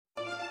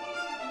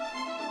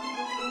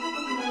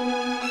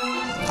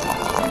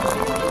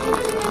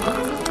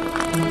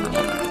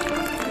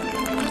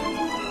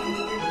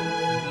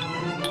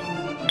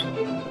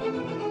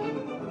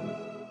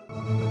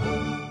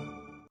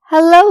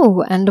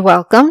Hello, and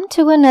welcome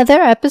to another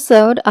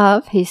episode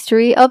of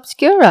History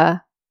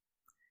Obscura.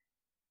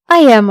 I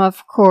am,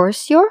 of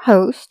course, your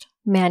host,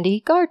 Mandy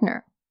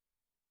Gardner.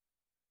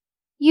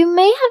 You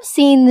may have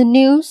seen the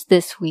news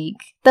this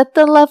week that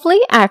the lovely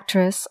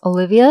actress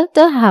Olivia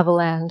de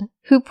Havilland,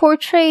 who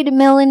portrayed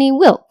Melanie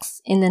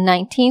Wilkes in the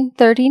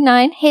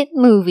 1939 hit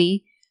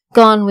movie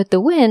Gone with the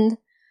Wind,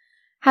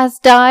 has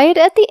died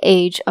at the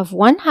age of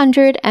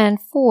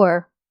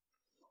 104.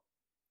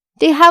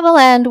 De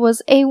Havilland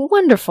was a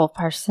wonderful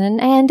person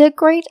and a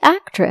great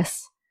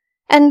actress,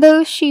 and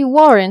though she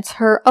warrants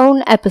her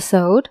own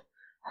episode,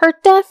 her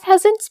death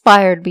has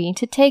inspired me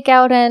to take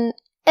out an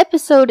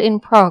episode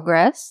in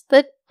progress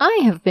that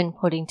I have been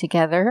putting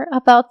together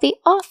about the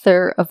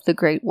author of the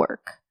great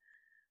work,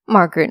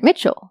 Margaret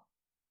Mitchell.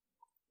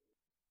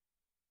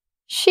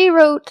 She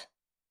wrote,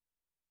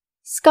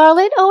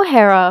 "Scarlett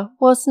O'Hara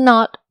was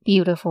not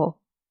beautiful."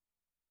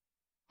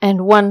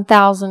 And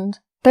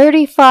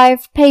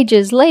 1,035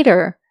 pages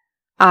later,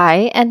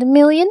 I and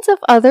millions of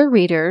other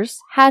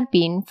readers had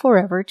been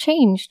forever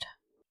changed.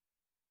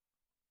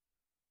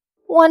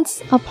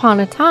 Once upon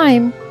a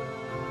time,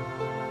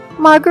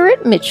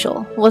 Margaret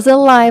Mitchell was a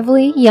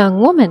lively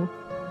young woman.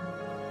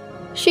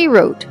 She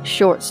wrote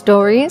short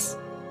stories,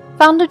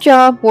 found a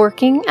job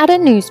working at a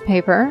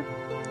newspaper,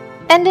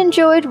 and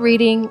enjoyed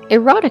reading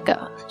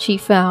erotica she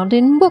found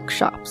in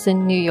bookshops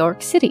in New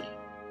York City.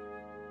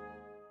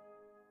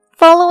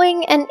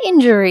 Following an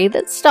injury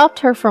that stopped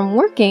her from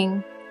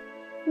working,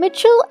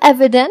 Mitchell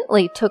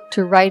evidently took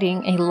to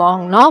writing a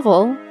long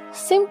novel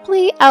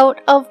simply out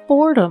of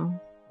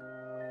boredom.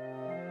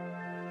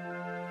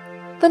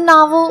 The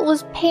novel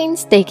was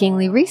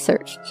painstakingly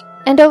researched,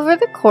 and over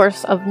the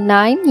course of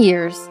 9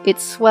 years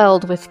it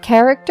swelled with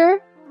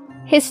character,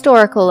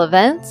 historical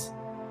events,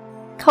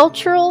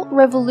 cultural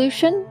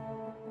revolution,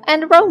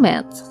 and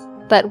romance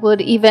that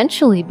would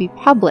eventually be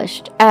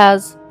published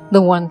as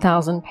the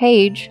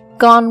 1,000-page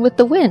Gone with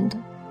the Wind.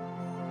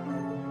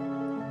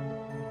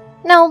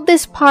 Now,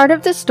 this part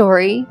of the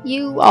story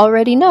you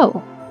already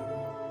know.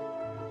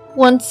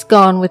 Once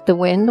Gone with the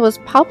Wind was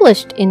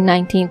published in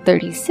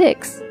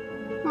 1936,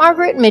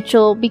 Margaret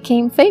Mitchell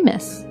became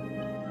famous,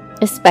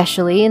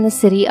 especially in the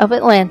city of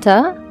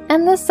Atlanta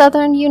and the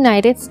southern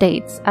United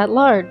States at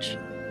large.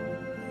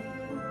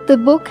 The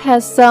book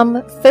has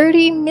some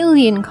 30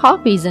 million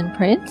copies in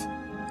print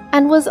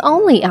and was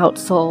only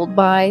outsold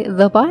by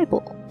The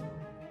Bible.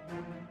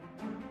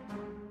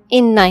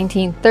 In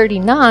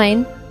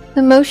 1939,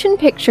 the motion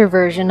picture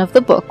version of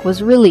the book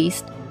was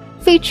released,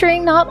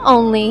 featuring not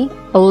only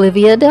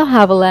Olivia de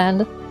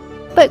Havilland,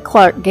 but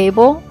Clark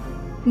Gable,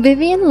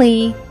 Vivien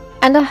Leigh,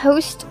 and a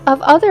host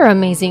of other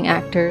amazing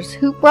actors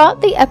who brought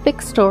the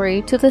epic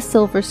story to the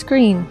silver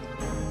screen.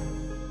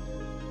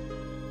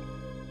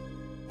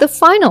 The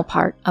final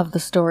part of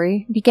the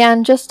story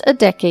began just a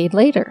decade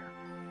later.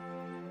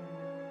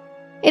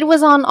 It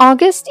was on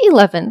August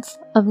 11th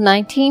of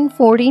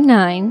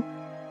 1949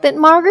 that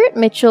Margaret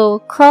Mitchell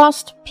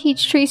crossed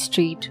Peachtree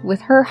Street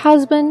with her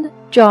husband,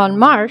 John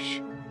Marsh,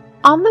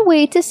 on the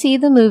way to see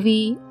the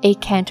movie A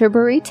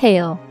Canterbury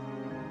Tale.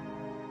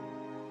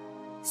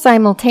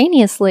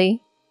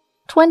 Simultaneously,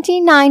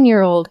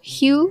 29-year-old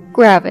Hugh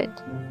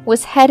Gravett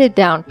was headed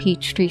down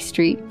Peachtree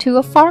Street to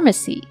a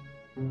pharmacy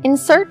in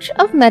search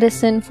of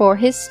medicine for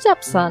his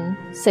stepson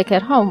sick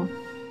at home.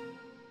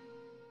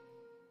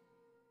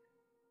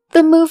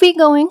 The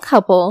movie-going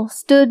couple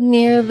stood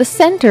near the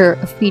center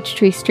of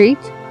Peachtree Street,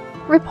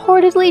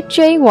 reportedly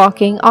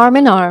jaywalking arm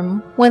in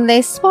arm when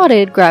they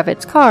spotted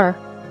Gravett's car.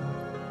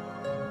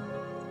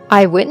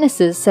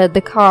 Eyewitnesses said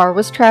the car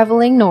was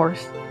traveling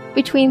north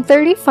between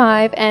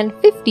 35 and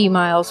 50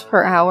 miles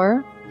per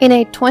hour in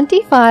a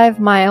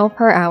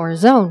 25-mile-per-hour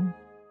zone.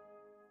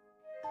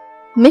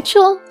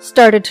 Mitchell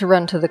started to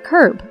run to the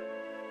curb.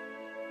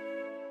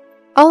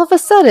 All of a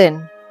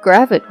sudden,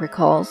 Gravett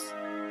recalls,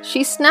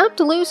 she snapped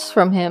loose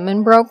from him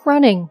and broke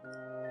running.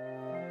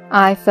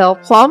 I fell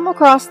plumb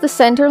across the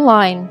center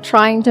line,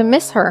 trying to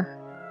miss her.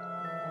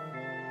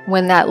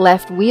 When that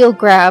left wheel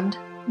grabbed,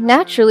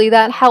 naturally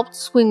that helped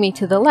swing me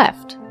to the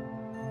left.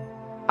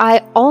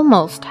 I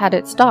almost had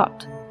it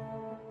stopped.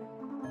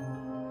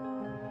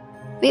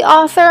 The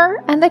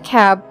author and the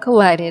cab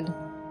collided,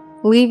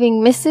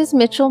 leaving Mrs.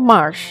 Mitchell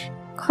Marsh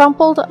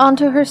crumpled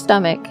onto her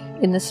stomach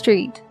in the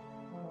street.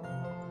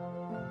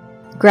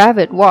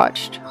 Gravett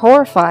watched,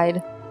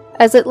 horrified,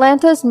 as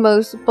Atlanta's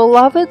most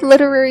beloved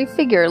literary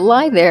figure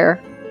lay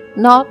there,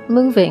 not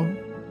moving.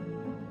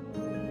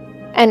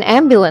 An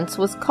ambulance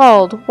was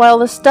called while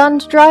the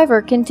stunned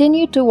driver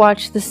continued to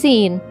watch the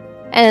scene,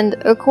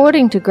 and,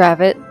 according to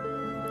Gravett,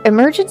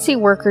 emergency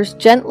workers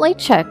gently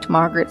checked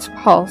Margaret's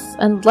pulse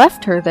and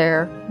left her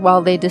there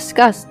while they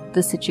discussed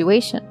the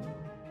situation.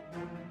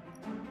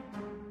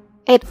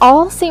 It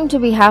all seemed to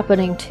be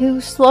happening too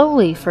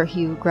slowly for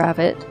Hugh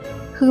Gravett,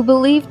 who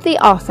believed the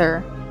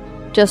author,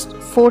 just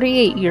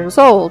 48 years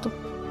old,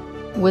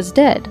 was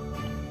dead.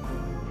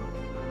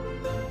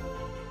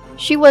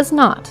 She was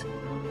not.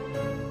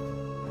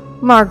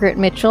 Margaret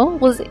Mitchell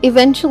was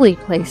eventually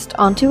placed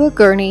onto a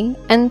gurney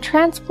and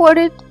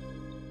transported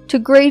to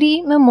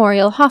Grady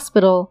Memorial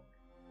Hospital,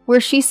 where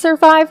she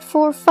survived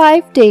for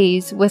 5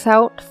 days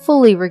without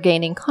fully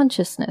regaining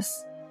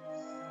consciousness.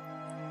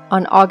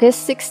 On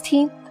August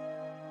 16th,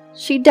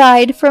 she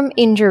died from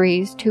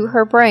injuries to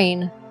her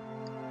brain.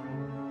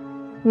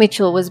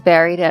 Mitchell was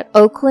buried at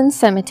Oakland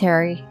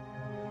Cemetery,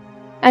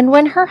 and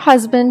when her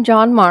husband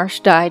John Marsh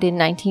died in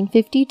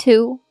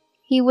 1952,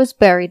 he was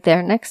buried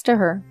there next to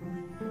her.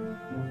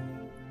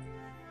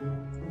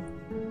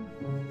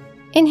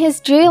 In his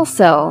jail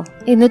cell,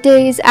 in the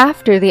days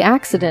after the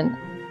accident,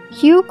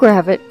 Hugh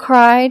Gravett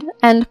cried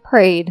and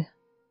prayed.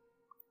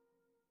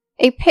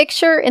 A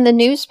picture in the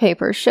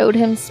newspaper showed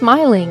him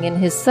smiling in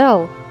his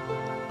cell,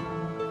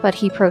 but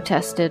he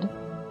protested.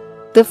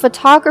 "The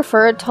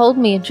photographer had told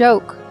me a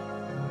joke,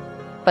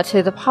 but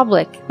to the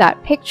public,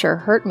 that picture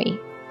hurt me."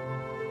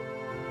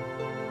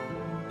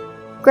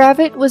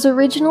 Gravett was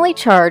originally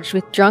charged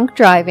with drunk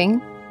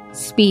driving,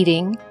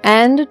 speeding,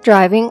 and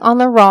driving on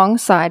the wrong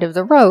side of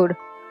the road,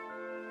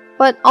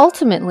 but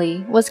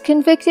ultimately was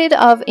convicted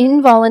of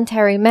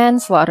involuntary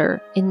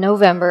manslaughter in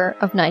November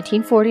of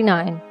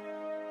 1949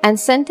 and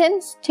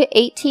sentenced to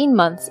 18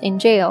 months in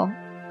jail.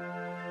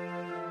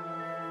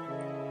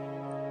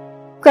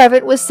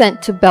 Gravett was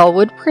sent to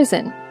Bellwood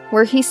Prison,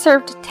 where he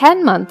served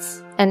 10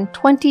 months and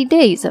 20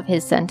 days of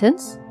his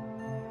sentence,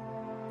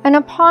 and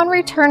upon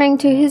returning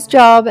to his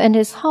job and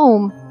his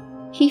home,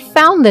 he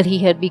found that he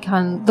had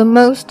become the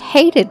most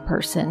hated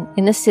person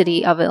in the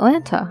city of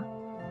Atlanta.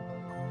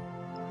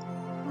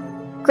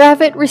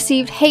 Gravett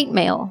received hate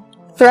mail,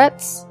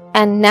 threats,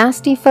 and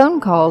nasty phone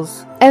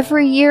calls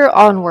every year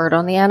onward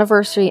on the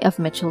anniversary of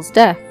Mitchell's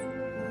death.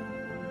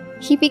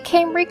 He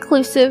became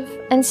reclusive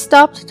and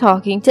stopped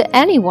talking to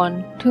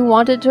anyone who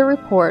wanted to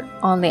report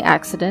on the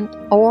accident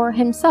or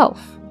himself.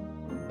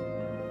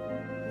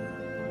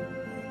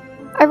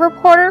 A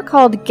reporter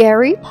called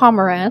Gary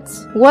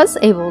Pomerantz was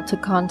able to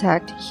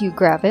contact Hugh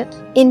Gravett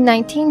in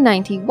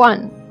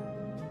 1991,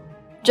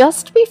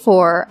 just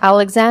before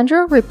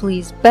Alexandra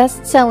Ripley's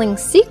best-selling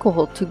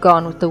sequel to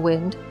Gone with the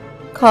Wind,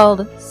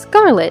 called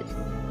Scarlet,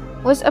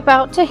 was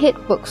about to hit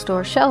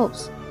bookstore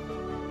shelves.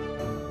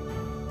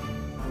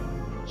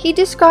 He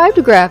described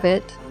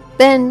Gravett,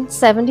 then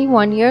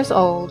 71 years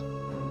old,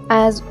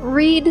 as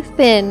reed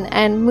thin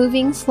and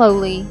moving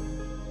slowly,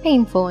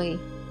 painfully.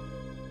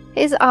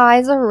 His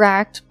eyes are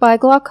racked by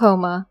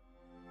glaucoma,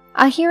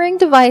 a hearing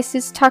device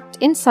is tucked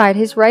inside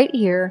his right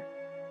ear,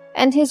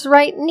 and his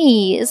right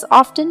knee is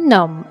often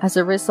numb as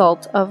a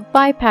result of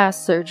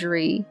bypass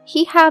surgery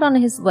he had on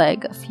his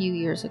leg a few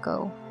years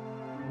ago.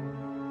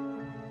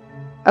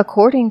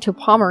 According to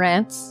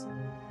Pomerantz,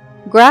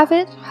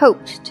 Gravett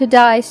hoped to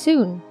die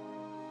soon.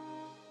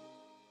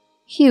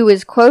 Hugh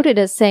is quoted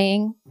as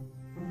saying,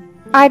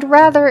 "I'd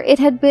rather it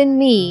had been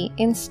me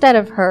instead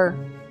of her.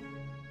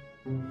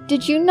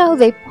 Did you know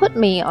they put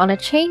me on a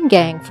chain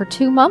gang for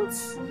 2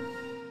 months?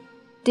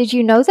 Did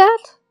you know that?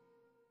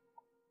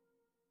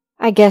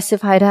 I guess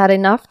if I'd had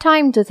enough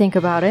time to think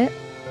about it,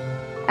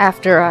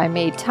 after I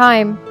made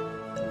time,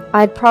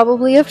 I'd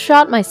probably have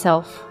shot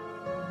myself.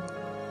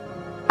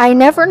 I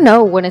never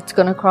know when it's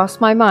gonna cross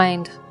my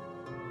mind.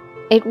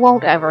 It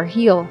won't ever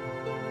heal."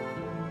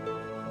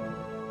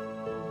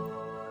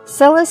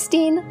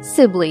 Celestine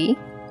Sibley,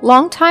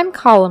 longtime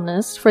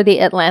columnist for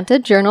the Atlanta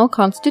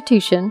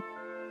Journal-Constitution,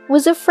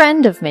 was a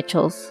friend of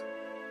Mitchell's.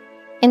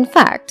 In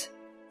fact,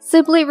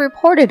 Sibley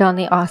reported on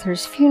the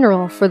author's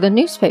funeral for the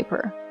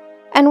newspaper,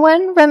 and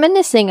when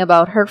reminiscing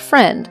about her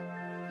friend,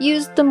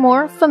 used the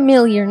more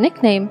familiar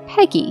nickname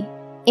Peggy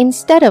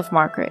instead of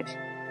Margaret.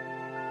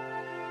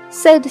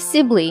 Said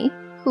Sibley,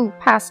 who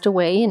passed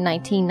away in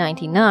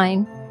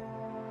 1999,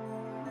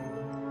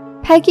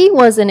 "Peggy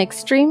was an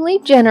extremely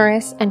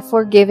generous and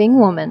forgiving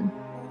woman.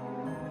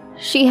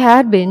 She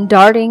had been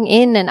darting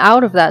in and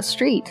out of that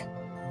street.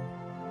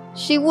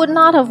 She would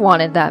not have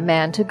wanted that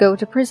man to go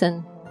to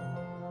prison."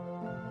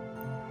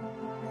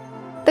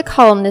 The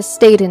columnist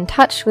stayed in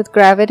touch with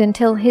Gravett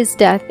until his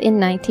death in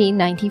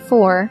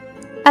 1994,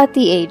 at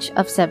the age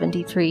of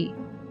 73.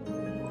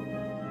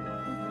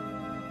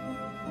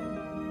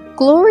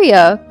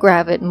 Gloria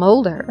Gravett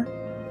Mulder,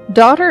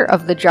 daughter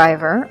of the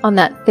driver on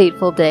that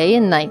fateful day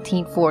in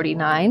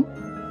 1949,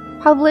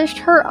 published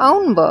her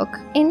own book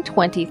in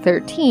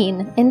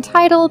 2013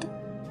 entitled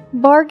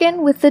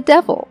Bargain with the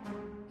Devil: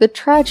 The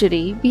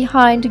Tragedy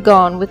Behind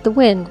Gone with the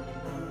Wind.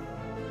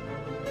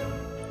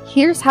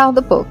 Here's how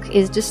the book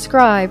is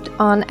described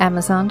on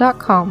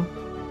Amazon.com.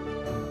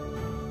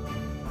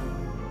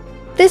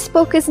 This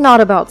book is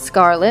not about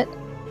Scarlet,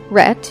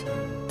 Rhett,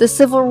 the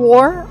Civil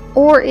War,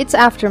 or its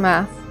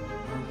aftermath.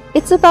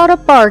 It's about a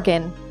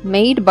bargain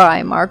made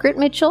by Margaret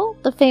Mitchell,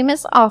 the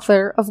famous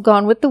author of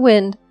Gone with the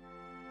Wind,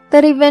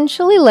 that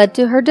eventually led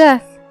to her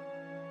death,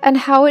 and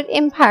how it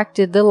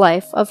impacted the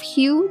life of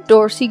Hugh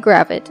Dorsey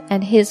Gravett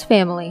and his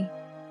family.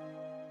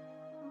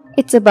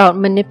 It's about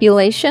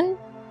manipulation,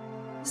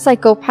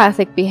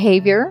 psychopathic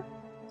behavior,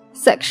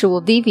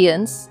 sexual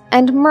deviance,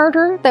 and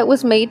murder that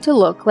was made to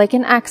look like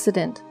an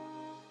accident.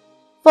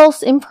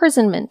 False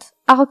imprisonment,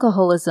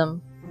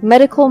 alcoholism,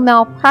 medical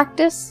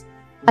malpractice,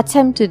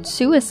 attempted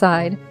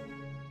suicide,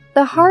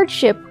 the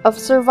hardship of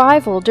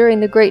survival during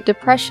the Great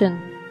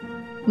Depression,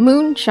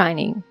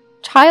 moonshining,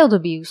 child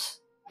abuse,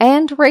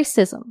 and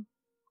racism.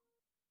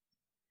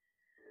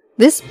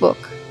 This book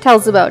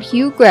tells about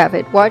Hugh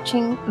Gravett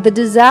watching the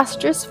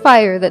disastrous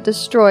fire that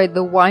destroyed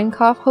the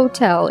Winecoff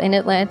Hotel in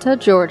Atlanta,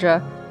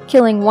 Georgia,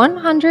 killing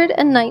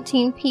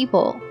 119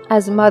 people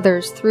as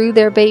mothers threw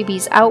their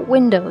babies out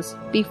windows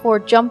before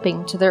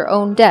jumping to their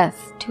own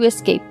death to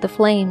escape the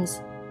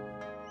flames.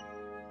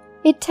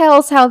 It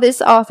tells how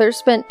this author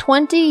spent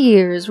 20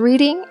 years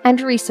reading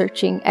and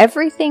researching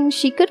everything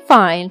she could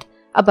find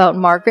about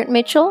Margaret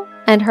Mitchell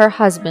and her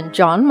husband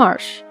John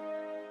Marsh,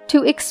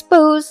 to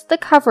expose the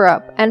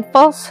cover-up and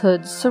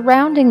falsehoods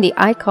surrounding the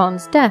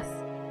icon's death.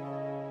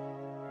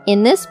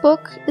 In this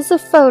book is a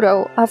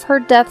photo of her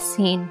death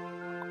scene,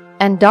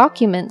 and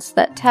documents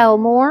that tell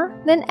more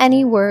than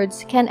any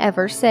words can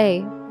ever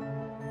say.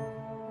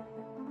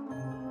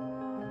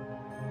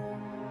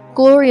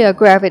 Gloria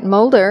Gravett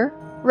Mulder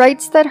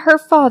writes that her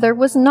father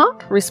was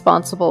not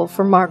responsible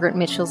for Margaret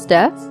Mitchell's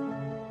death,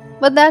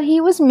 but that he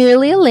was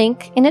merely a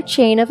link in a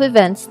chain of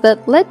events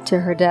that led to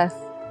her death.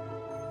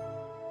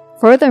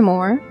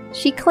 Furthermore,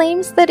 she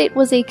claims that it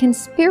was a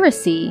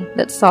conspiracy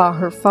that saw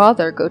her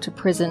father go to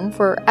prison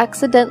for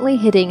accidentally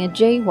hitting a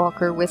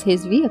jaywalker with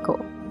his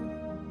vehicle.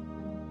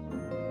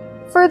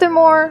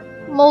 Furthermore,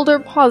 Mulder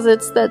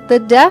posits that the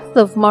death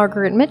of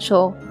Margaret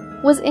Mitchell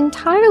was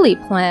entirely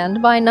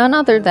planned by none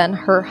other than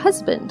her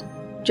husband,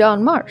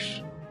 John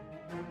Marsh.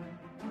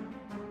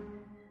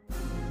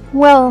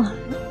 Well,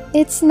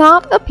 it's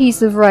not a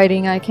piece of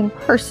writing I can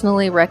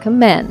personally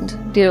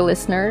recommend, dear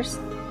listeners,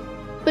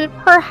 but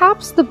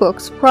perhaps the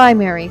book's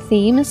primary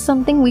theme is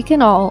something we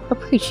can all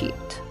appreciate.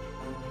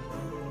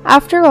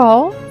 After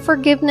all,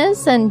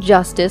 forgiveness and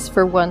justice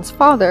for one's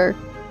father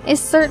is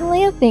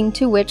certainly a thing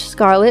to which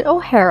Scarlett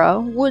O'Hara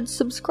would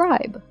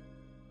subscribe.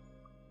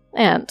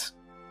 And,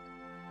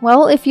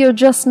 well, if you're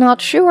just not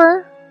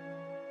sure,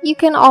 you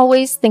can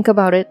always think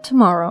about it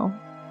tomorrow.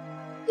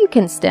 You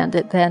can stand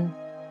it then.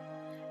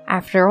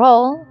 After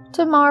all,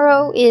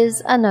 tomorrow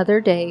is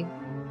another day.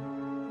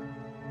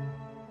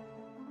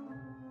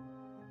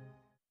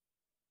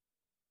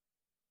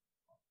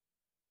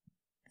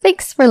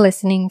 Thanks for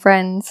listening,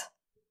 friends.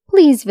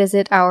 Please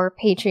visit our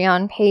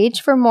Patreon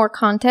page for more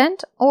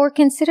content or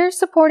consider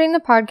supporting the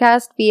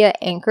podcast via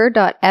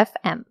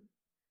anchor.fm.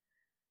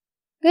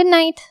 Good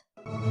night.